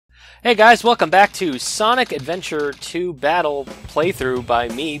Hey guys, welcome back to Sonic Adventure 2 Battle playthrough by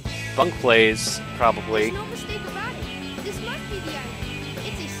me, Bunk Plays, probably. There's no mistake about it. This must be the island.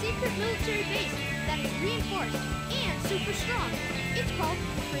 It's a secret military base that is reinforced and super strong. It's called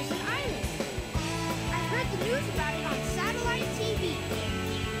Prison Island. I heard the news about it on satellite TV.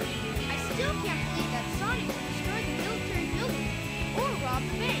 I still can't believe that Sonic will destroy the military building or rob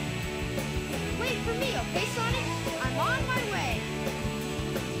the bank. Wait for me, okay, Sonic? I'm on my way.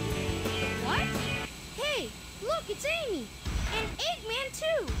 What? Hey, look, it's Amy! And Eggman,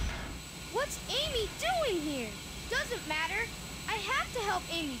 too! What's Amy doing here? Doesn't matter. I have to help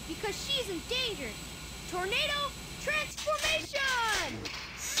Amy because she's in danger. Tornado transformation!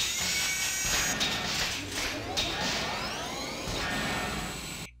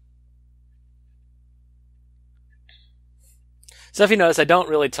 So if you notice, I don't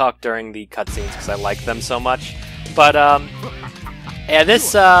really talk during the cutscenes because I like them so much. But, yeah,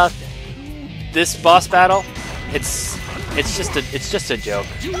 this boss battle, it's just a joke.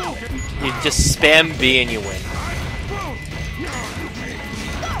 You just spam B and you win.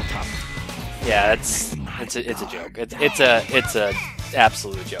 Yeah, it's a joke. It's a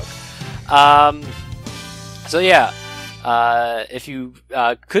absolute joke. So yeah, if you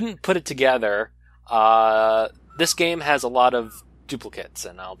couldn't put it together, this game has a lot of duplicates,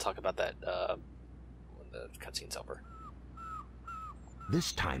 and I'll talk about that when the cutscene's over.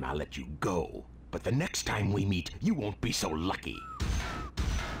 This time I'll let you go, but the next time we meet, you won't be so lucky.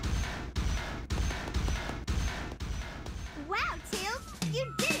 Wow, Tails, you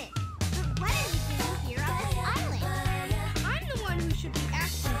did it! But what are you doing here on this island? I'm the one who should be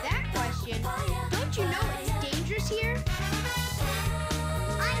asking that question. Don't you know it's dangerous here?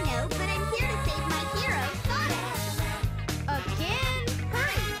 I know, but I'm here to save my hero, Sonic. Again?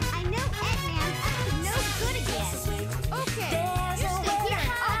 Hurry! I know Eggman's up to no good again. Okay, you stay here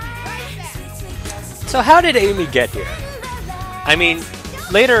and I'll be right back. So how did Amy get here? I mean,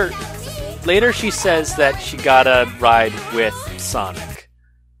 later she says that she got a ride with Sonic.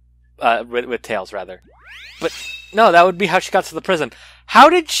 With Tails, rather. But, no, that would be how she got to the prison. How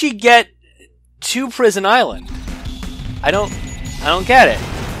did she get to Prison Island? I don't get it.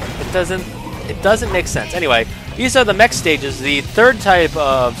 It doesn't make sense. Anyway, these are the mech stages, the third type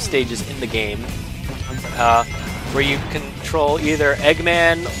of stages in the game, where you control either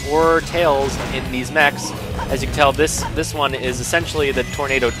Eggman or Tails in these mechs. As you can tell, this one is essentially the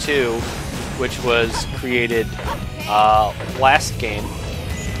Tornado 2, which was created last game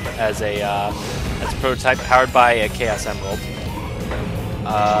as a prototype, powered by a Chaos Emerald.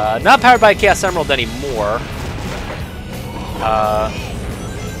 Not powered by a Chaos Emerald anymore,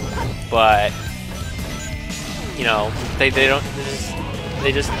 but you know, they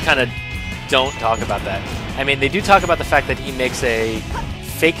just kind of don't talk about that. I mean, they do talk about the fact that he makes a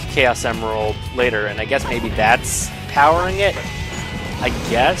fake Chaos Emerald later, and I guess maybe that's powering it. I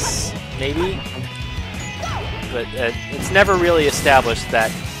guess, maybe. But it's never really established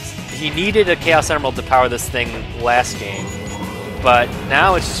that he needed a Chaos Emerald to power this thing last game, but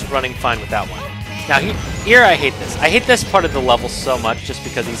now it's just running fine without one. Now, here I hate this. I hate this part of the level so much just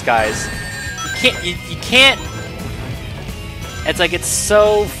because these guys... You can't... It's like it's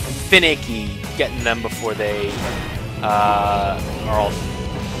so finicky getting them before they are all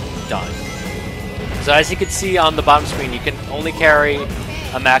done. So as you can see on the bottom screen, you can only carry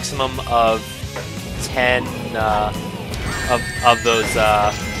a maximum of 10 of those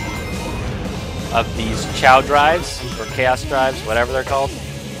of these Chow drives or Chaos drives, whatever they're called.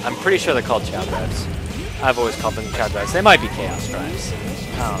 I'm pretty sure they're called Chow drives. I've always called them Chow drives. They might be Chaos drives.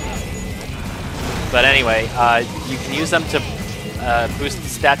 I don't know. But anyway, you can use them to boost the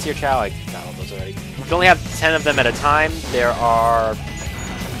stats of your Chow. I got all those already. You can only have 10 of them at a time. There are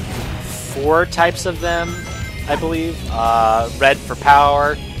 4 types of them, I believe. Red for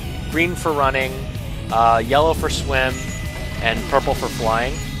power, green for running, yellow for swim, and purple for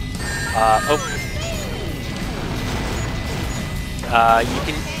flying.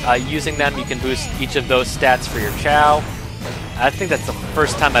 Using them, you can boost each of those stats for your Chow. I think that's the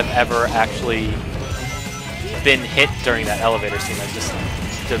first time I've ever actually been hit during that elevator scene.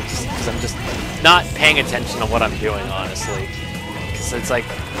 Because I'm just not paying attention to what I'm doing, honestly. Because it's like,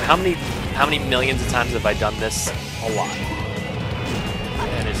 how many millions of times have I done this? A lot.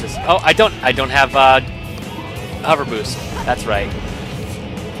 And it's just, oh, I don't have hover boost. That's right.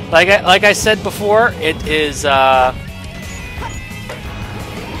 Like I said before, it is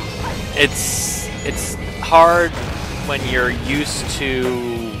it's hard when you're used to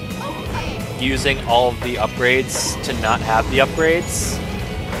using all of the upgrades to not have the upgrades.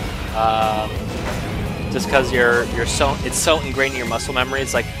 Just because it's so ingrained in your muscle memory.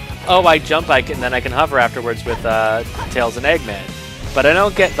 It's like, oh, I jump, and then I can hover afterwards with Tails and Eggman. But I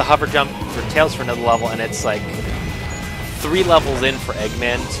don't get the hover jump for Tails for another level, and it's like 3 levels in for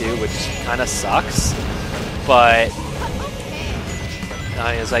Eggman too, which kind of sucks. But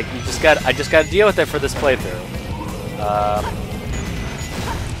it's like I just got to deal with it for this playthrough.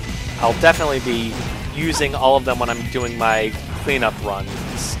 I'll definitely be using all of them when I'm doing my cleanup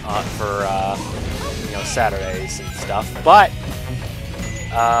runs for Saturdays and stuff. But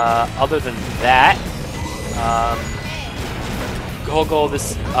other than that, the whole goal of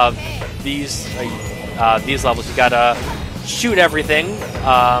these levels, you gotta shoot everything.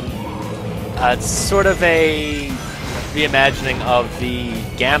 It's sort of a reimagining of the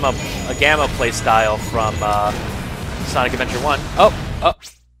Gamma playstyle from Sonic Adventure 1. Oh.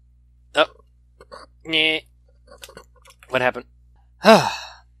 Yeah. What happened? Alright,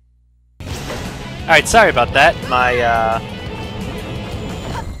 sorry about that. My,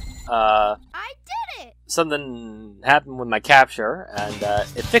 I did it! something happened with my capture, and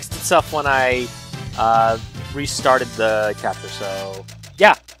it fixed itself when I restarted the capture. So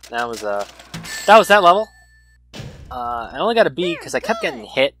yeah, that was that level. I only got a B because I kept getting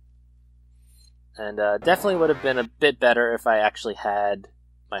hit, and definitely would have been a bit better if I actually had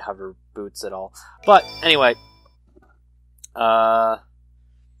my hover boots at all. But anyway, enough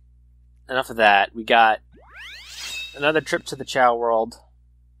of that. We got another trip to the Chow World.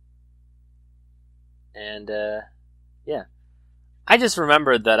 And, yeah. I just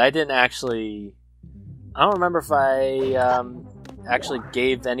remembered that I didn't actually... I don't remember if I, actually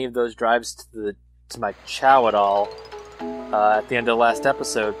gave any of those drives to my Chow at all, at the end of the last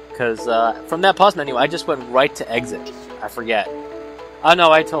episode, because, from that pause menu, I just went right to exit. I forget. Oh,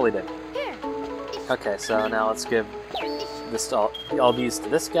 no, I totally did. Okay, so now let's give this all these to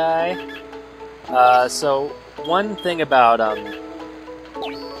this guy. So, one thing about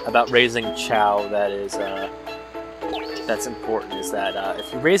raising Chow that's important is that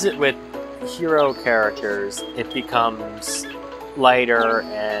if you raise it with hero characters, it becomes lighter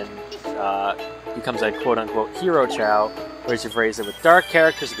and becomes a quote-unquote hero Chow, whereas if you raise it with dark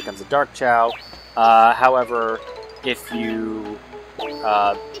characters, it becomes a dark Chow. However, if you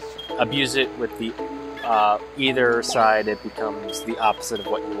abuse it with the either side, it becomes the opposite of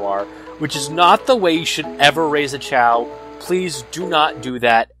what you are, which is not the way you should ever raise a Chow. Please do not do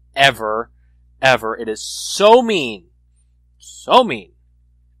that, ever. Ever. It is so mean. So mean.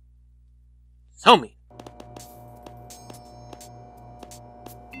 So mean.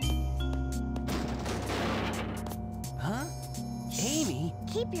 Huh? Amy?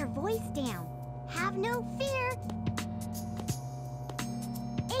 Keep your voice down. Have no fear.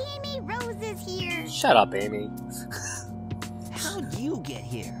 Amy Rose is here. Shut up, Amy. How'd you get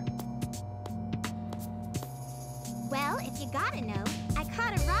here? Well, if you gotta know, I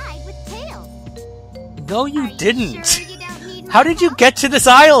caught a ride with Tails. No, you Are didn't. Sure you don't need How my did you help? get to this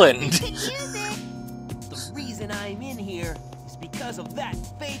You island? could use it. The reason I'm in here is because of that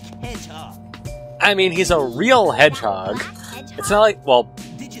fake hedgehog. I mean, he's a real hedgehog. Black hedgehog? It's not like, well,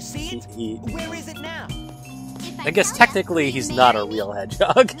 Did you see it? he Where is it now? If I guess don't technically have he's to not a marry real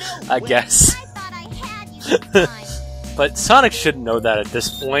hedgehog, I guess. I thought I had you this time. But Sonic should know that at this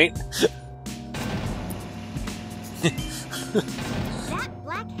point. That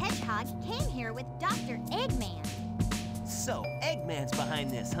black hedgehog came here with Dr. Eggman. So, Eggman's behind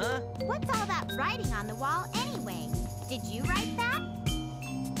this, huh? What's all that writing on the wall anyway? Did you write that?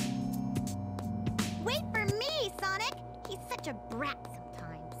 Wait for me, Sonic! He's such a brat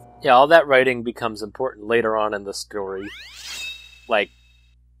sometimes. Yeah, all that writing becomes important later on in the story. Like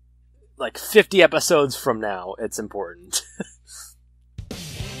 50 episodes from now, it's important.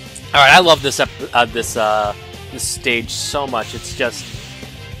 Alright, I love this stage so much. It's just...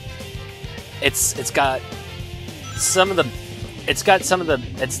 It's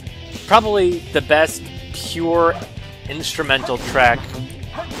probably the best pure instrumental track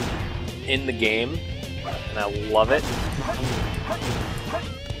in the game, and I love it.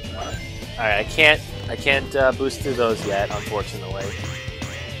 Alright, I can't boost through those yet, unfortunately,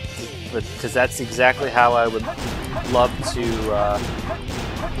 but because that's exactly how I would love to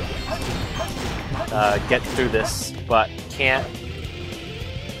get through this, but can't.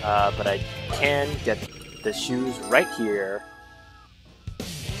 But I can get the shoes right here.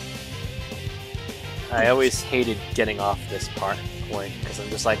 I always hated getting off this point because I'm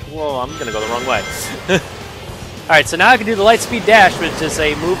just like, whoa, I'm gonna go the wrong way. Alright, so now I can do the Lightspeed Dash, which is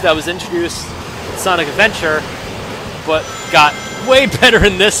a move that was introduced in Sonic Adventure, but got way better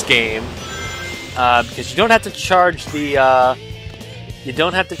in this game, because you don't have to charge the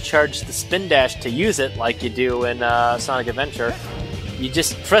spin dash to use it like you do in Sonic Adventure. You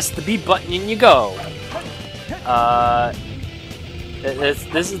just press the B button and you go.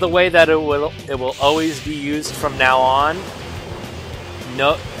 This is the way that it will always be used from now on.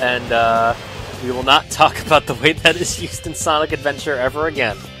 No, and we will not talk about the way that is used in Sonic Adventure ever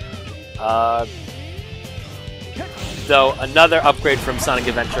again. Though another upgrade from Sonic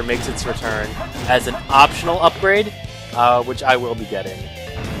Adventure makes its return as an optional upgrade, which I will be getting.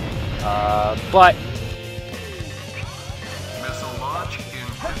 But Missile launch in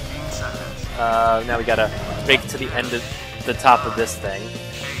 15 seconds. now we gotta make it to the end of the top of this thing.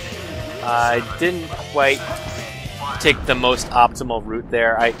 I didn't quite take the most optimal route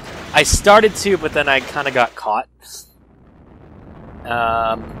there. I started to, but then I kind of got caught.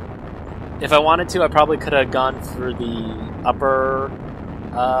 If I wanted to, I probably could have gone for the upper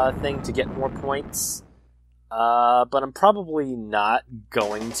thing to get more points. But I'm probably not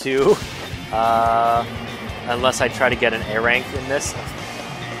going to, unless I try to get an A rank in this.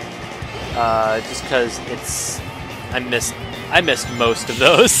 Just because I missed most of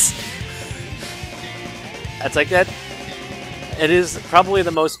those. It's like that. It is probably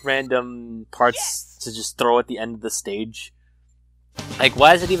the most random parts to just throw at the end of the stage. Like,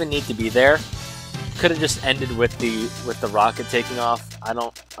 why does it even need to be there? Could have just ended with the rocket taking off. I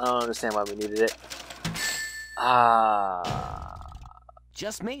don't understand why we needed it.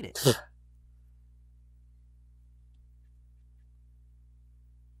 Just made it.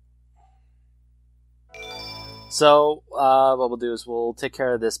 So, what we'll do is we'll take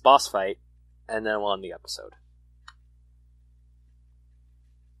care of this boss fight, and then we'll end the episode.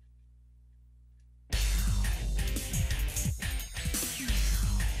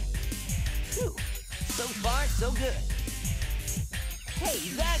 Phew. So far, so good. Hey,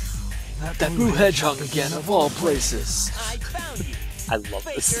 that's... That blue hedgehog again, of all places. I found you. I love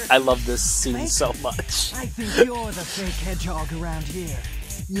this. Faker. I love this scene so much. I think you're the fake hedgehog around here.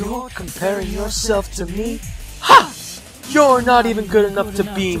 You're comparing yourself to me? Ha! You're not even good enough to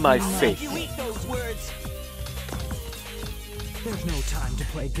be my fake. You eat those words. There's no time to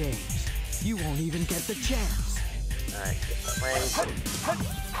play games. You won't even get the chance. Alright, get that ring.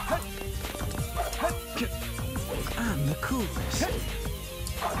 I'm the coolest.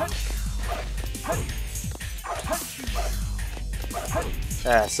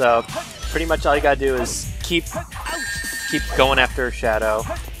 So pretty much all you gotta do is keep going after Shadow.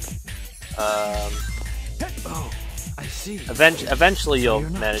 Oh, I see. Eventually you'll You're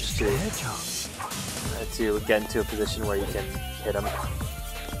not manage just to a hedgehog. get into a position where you can hit him.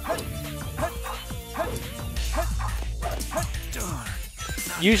 Darn.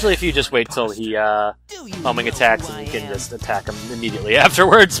 Usually if you just wait till he homing attacks, and you can just attack him immediately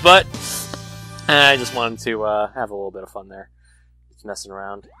afterwards, but I just wanted to have a little bit of fun there. Just messing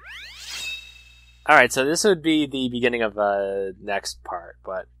around. Alright, so this would be the beginning of the next part,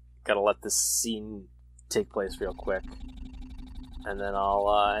 but gotta let this scene take place real quick. And then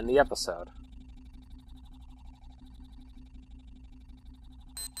I'll end the episode.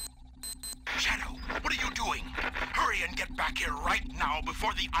 Shadow, what are you doing? Hurry and get back here right now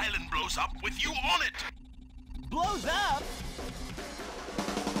before the island blows up with you on it! Blows up?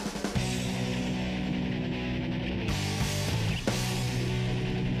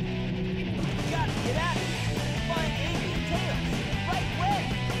 Gotta get out of here. Find Amy and Tails. Right way.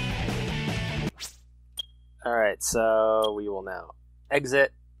 Alright, so we will now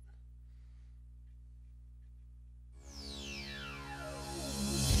exit.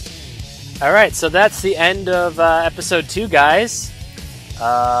 Alright, so that's the end of episode 2, guys.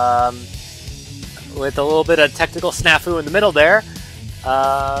 With a little bit of technical snafu in the middle there.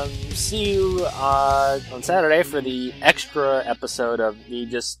 See you on Saturday for the extra episode of me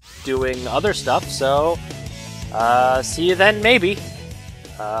just doing other stuff. So, see you then, maybe.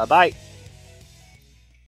 Bye.